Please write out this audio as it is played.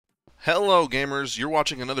Hello gamers, you're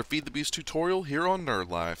watching another Feed the Beast tutorial here on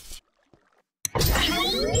NerdLife.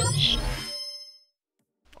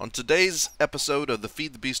 On today's episode of the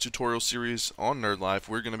Feed the Beast tutorial series on NerdLife,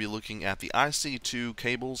 we're going to be looking at the IC2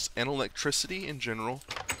 cables and electricity in general.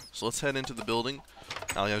 So let's head into the building.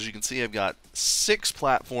 Now as you can see, I've got 6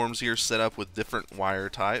 platforms here set up with different wire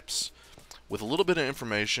types, with a little bit of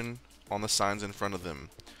information on the signs in front of them.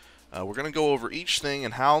 We're going to go over each thing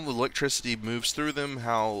and how the electricity moves through them,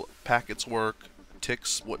 how packets work,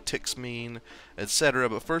 ticks, what ticks mean, etc.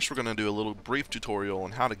 But first we're going to do a little brief tutorial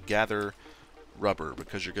on how to gather rubber,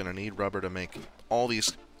 because you're going to need rubber to make all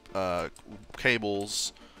these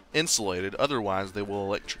cables insulated. Otherwise they will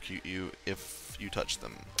electrocute you if you touch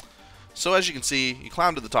them. So as you can see, you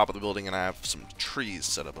climb to the top of the building and I have some trees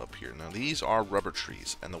set up here. Now these are rubber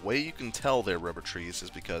trees, and the way you can tell they're rubber trees is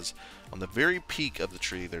because on the very peak of the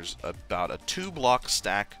tree there's about a 2-block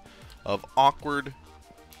stack of awkward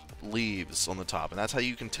leaves on the top, and that's how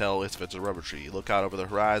you can tell if it's a rubber tree. You look out over the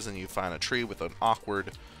horizon, you find a tree with an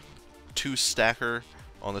awkward 2-stacker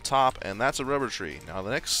on the top, and that's a rubber tree. Now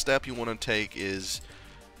the next step you want to take is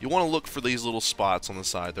you want to look for these little spots on the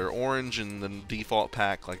side. They're orange in the default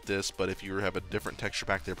pack like this, but if you have a different texture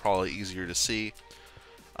pack, they're probably easier to see.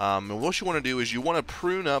 And what you want to do is you want to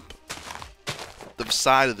prune up the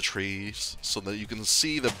side of the trees so that you can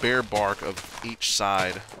see the bare bark of each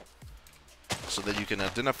side, so that you can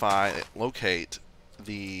identify, locate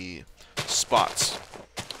the spots.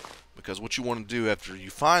 Because what you want to do after you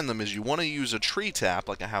find them is you want to use a tree tap,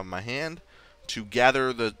 like I have in my hand, to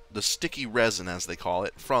gather the sticky resin, as they call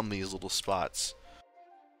it, from these little spots.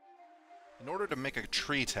 In order to make a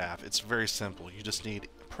tree tap, it's very simple. You just need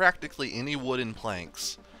practically any wooden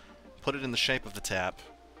planks, put it in the shape of the tap,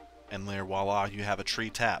 and there, voila, you have a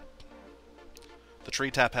tree tap. The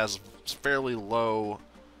tree tap has fairly low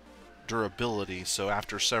durability, so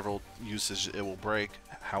after several uses it will break.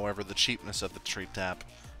 However, the cheapness of the tree tap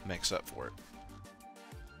makes up for it.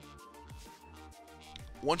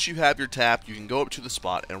 Once you have your tap, you can go up to the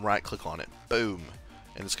spot and right click on it. Boom!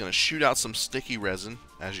 And it's going to shoot out some sticky resin,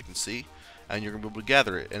 as you can see, and you're going to be able to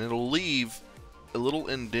gather it, and it'll leave a little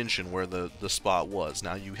indentation where the spot was.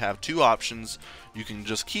 Now you have 2 options. You can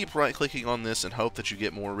just keep right clicking on this and hope that you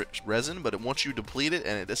get more rich resin, but once you deplete it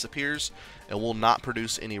and it disappears, it will not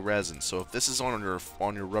produce any resin. So if this is on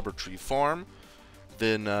your rubber tree farm,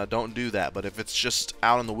 then don't do that. But if it's just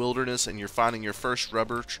out in the wilderness and you're finding your first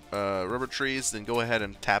rubber trees, then go ahead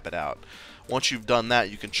and tap it out. Once you've done that,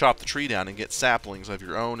 you can chop the tree down and get saplings of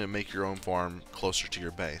your own and make your own farm closer to your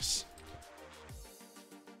base.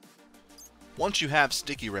 Once you have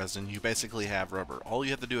sticky resin, you basically have rubber. All you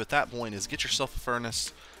have to do at that point is get yourself a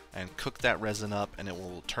furnace and cook that resin up, and it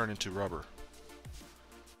will turn into rubber.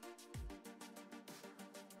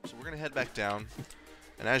 So we're going to head back down.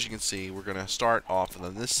 And as you can see, we're going to start off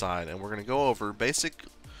on this side, and we're going to go over basic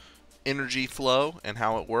energy flow and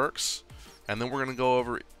how it works, and then we're going to go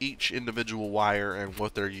over each individual wire and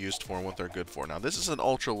what they're used for and what they're good for. Now this is an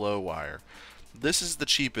ultra low wire. This is the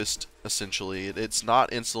cheapest, essentially. It's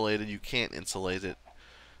not insulated, you can't insulate it,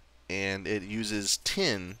 and it uses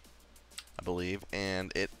tin, I believe,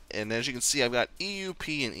 and as you can see, I've got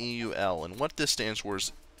EUP and EUL, and what this stands for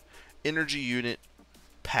is Energy Unit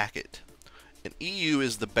Packet. And EU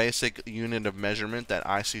is the basic unit of measurement that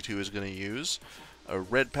IC2 is going to use.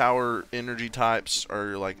 Red power energy types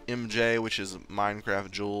are like MJ, which is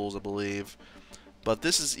Minecraft joules, I believe. But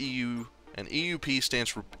this is EU, and EUP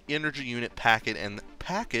stands for Energy Unit Packet, and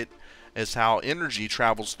packet is how energy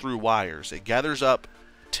travels through wires. It gathers up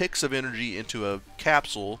ticks of energy into a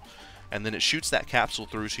capsule, and then it shoots that capsule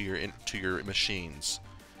through to your machines.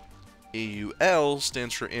 EUL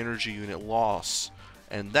stands for Energy Unit Loss,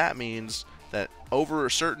 and that means that over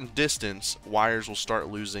a certain distance, wires will start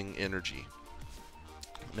losing energy.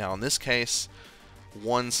 Now in this case,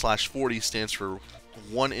 1/40 stands for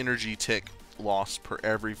 1 energy tick loss per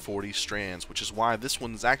every 40 strands, which is why this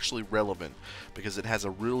one's actually relevant, because it has a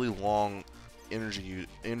really long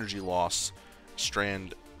energy loss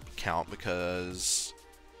strand count,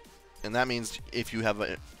 and that means if you have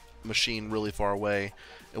a machine really far away,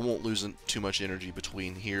 it won't lose too much energy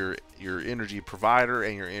between here, your energy provider,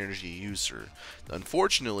 and your energy user.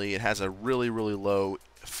 Unfortunately, it has a really low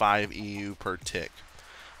 5 EU per tick.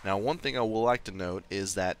 Now one thing I will like to note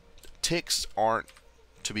is that ticks aren't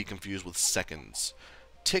to be confused with seconds.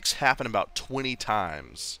 Ticks happen about 20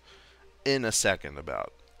 times in a second,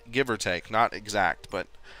 about, give or take, not exact, but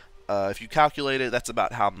if you calculate it, that's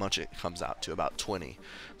about how much it comes out to, about 20.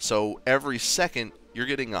 So every second you're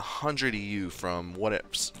getting 100 EU from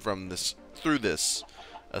this through this,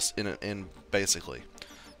 in basically.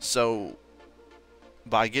 So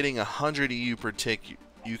by getting 100 EU per tick,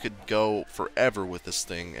 you could go forever with this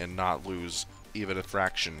thing and not lose even a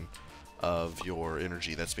fraction of your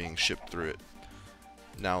energy that's being shipped through it.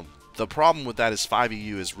 Now, the problem with that is 5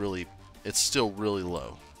 EU is really, it's still really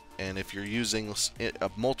low. And if you're using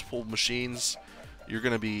multiple machines, you're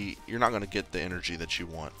not gonna get the energy that you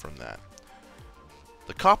want from that.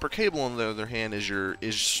 The copper cable, on the other hand,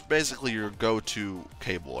 is basically your go-to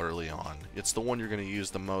cable early on. It's the one you're gonna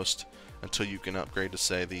use the most until you can upgrade to,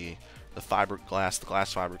 say, the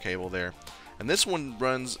glass fiber cable there. And this one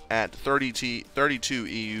runs at 32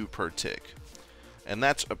 EU per tick, and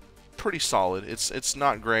that's a pretty solid. It's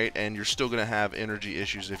not great, and you're still gonna have energy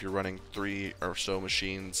issues if you're running 3 or so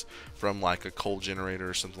machines from like a coal generator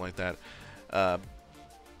or something like that.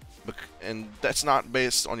 And that's not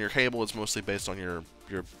based on your cable, it's mostly based on your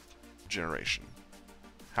generation,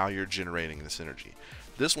 how you're generating this energy.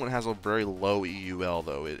 This one has a very low EUL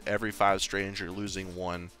though. Every 5 strands you're losing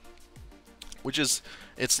 1, which is,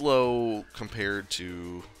 it's low compared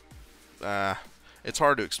to, it's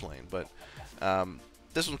hard to explain, but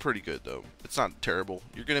this one's pretty good though. It's not terrible.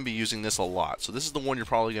 You're going to be using this a lot, so this is the one you're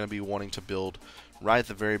probably going to be wanting to build right at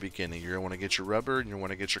the very beginning. You're going to want to get your rubber, and you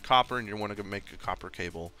want to get your copper, and you want to make a copper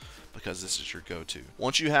cable because this is your go-to.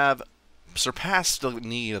 Once you have surpassed the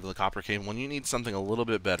need of the copper cable, when you need something a little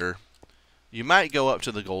bit better, you might go up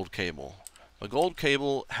to the gold cable. The gold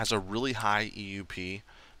cable has a really high EUP,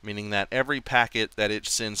 meaning that every packet that it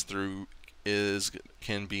sends through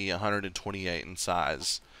can be 128 in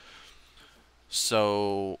size.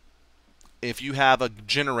 So if you have a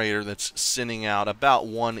generator that's sending out about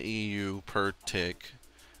 1 EU per tick,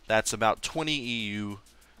 that's about 20 EU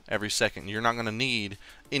every second. You're not going to need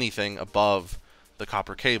anything above the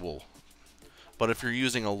copper cable. But if you're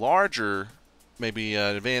using a larger, maybe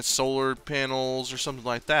advanced solar panels or something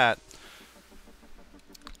like that,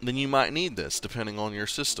 then you might need this depending on your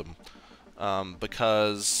system.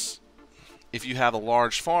 Because if you have a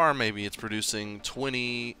large farm, maybe it's producing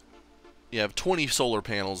 20, you have 20 solar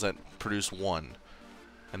panels that produce 1,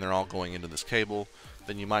 and they're all going into this cable,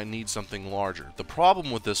 then you might need something larger. The problem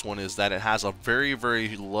with this one is that it has a very,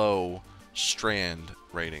 very low strand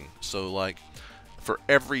rating. So like for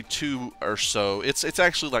every 2 or so, it's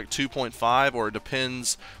actually like 2.5, or it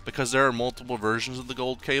depends, because there are multiple versions of the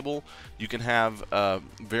gold cable. You can have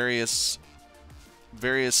various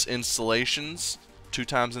installations, 2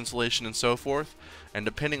 times installation and so forth, and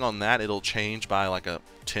depending on that, it'll change by like a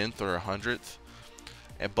 10th or a 100th,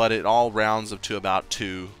 but it all rounds up to about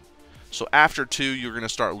 2. So after 2, you're going to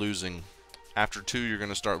start losing. After 2, you're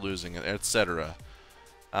going to start losing, etc.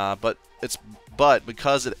 But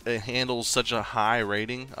because it handles such a high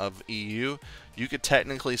rating of EU, you could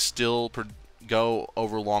technically still go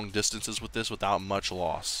over long distances with this without much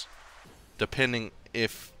loss. Depending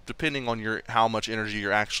on how much energy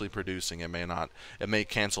you're actually producing, it may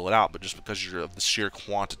cancel it out, but just because of the sheer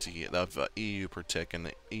quantity of EU per tick and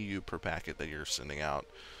the EU per packet that you're sending out.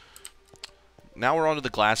 Now we're on to the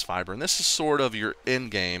glass fiber, and this is sort of your end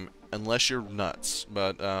game unless you're nuts,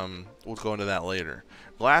 but we'll go into that later.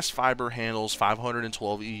 Glass fiber handles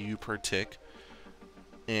 512 EU per tick,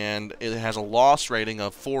 and it has a loss rating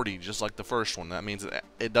of 40, just like the first one. That means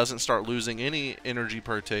it doesn't start losing any energy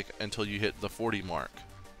per tick until you hit the 40 mark.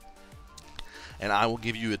 And I will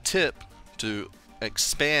give you a tip to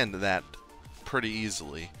expand that pretty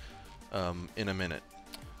easily in a minute.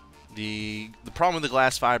 The problem with the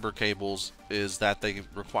glass fiber cables is that they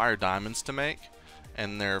require diamonds to make,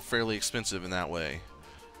 and they're fairly expensive in that way.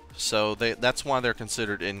 So that's why they're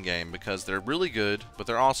considered in-game, because they're really good, but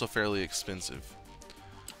they're also fairly expensive.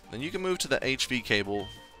 Then you can move to the HV cable,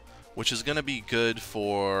 which is going to be good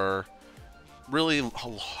for really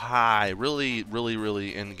high,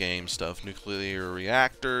 really in-game stuff, nuclear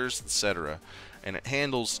reactors, etc. And it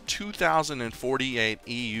handles 2,048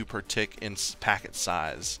 EU per tick in packet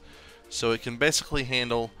size. So it can basically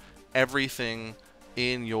handle everything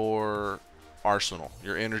in your arsenal,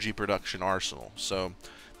 your energy production arsenal. So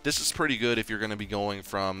this is pretty good if you're going to be going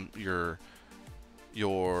from your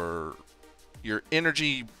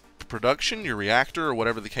energy production, your reactor or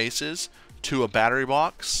whatever the case is, to a battery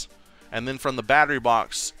box. And then from the battery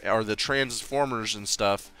box, or the transformers and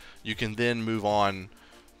stuff, you can then move on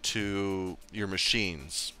to your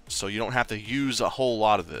machines. So you don't have to use a whole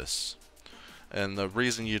lot of this. And the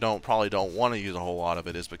reason you probably don't want to use a whole lot of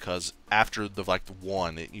it is because after the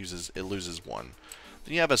one, it loses 1.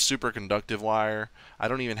 Then you have a superconductive wire. I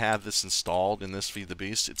don't even have this installed in this Feed the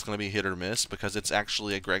Beast. It's going to be hit or miss because it's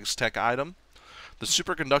actually a Greg's Tech item. The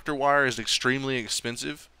superconductor wire is extremely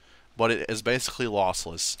expensive, but it is basically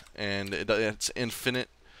lossless, and it's infinite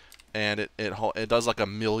and it does like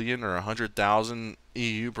 1,000,000 or 100,000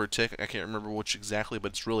 EU per tick. I can't remember which exactly,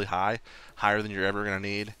 but it's really high, higher than you're ever gonna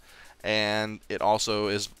need. And it also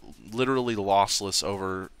is literally lossless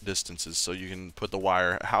over distances, so you can put the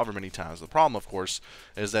wire however many times. The problem, of course,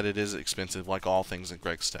 is that it is expensive, like all things in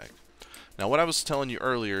Greg's Tech. Now, what I was telling you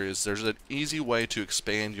earlier is there's an easy way to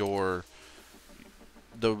expand your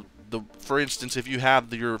for instance, if you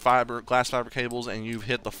have your glass fiber cables and you've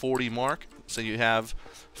hit the 40 mark, so you have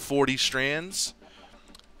 40 strands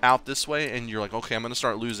out this way, and you're like, okay, I'm going to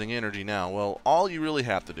start losing energy now. Well, all you really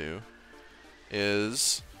have to do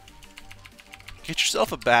is get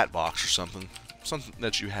yourself a bat box or something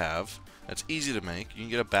that you have that's easy to make. You can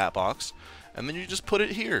get a bat box, and then you just put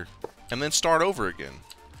it here, and then start over again,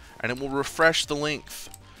 and it will refresh the length.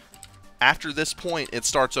 After this point, it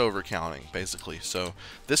starts over counting, basically. So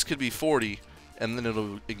this could be 40, and then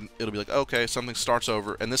it'll be like, okay, something starts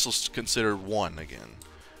over, and this will consider 1 again.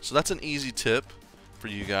 So that's an easy tip for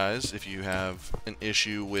you guys if you have an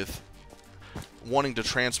issue with wanting to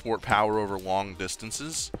transport power over long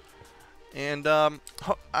distances. And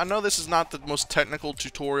I know this is not the most technical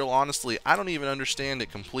tutorial. Honestly, I don't even understand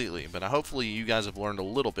it completely, but hopefully you guys have learned a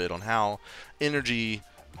little bit on how energy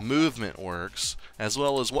movement works, as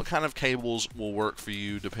well as what kind of cables will work for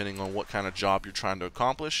you depending on what kind of job you're trying to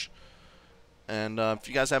accomplish. And if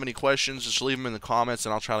you guys have any questions, just leave them in the comments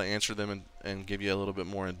and I'll try to answer them and give you a little bit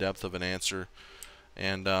more in depth of an answer.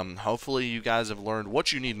 And hopefully you guys have learned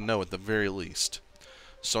what you need to know at the very least.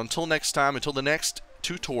 So until next time, until the next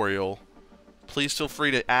tutorial, please feel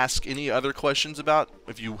free to ask any other questions about.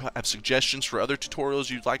 If you have suggestions for other tutorials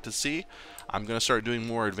you'd like to see, I'm going to start doing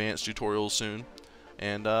more advanced tutorials soon.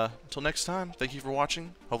 And until next time, thank you for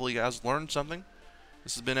watching. Hopefully you guys learned something.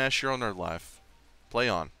 This has been Ash here on Nerd Life. Play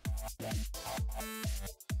on.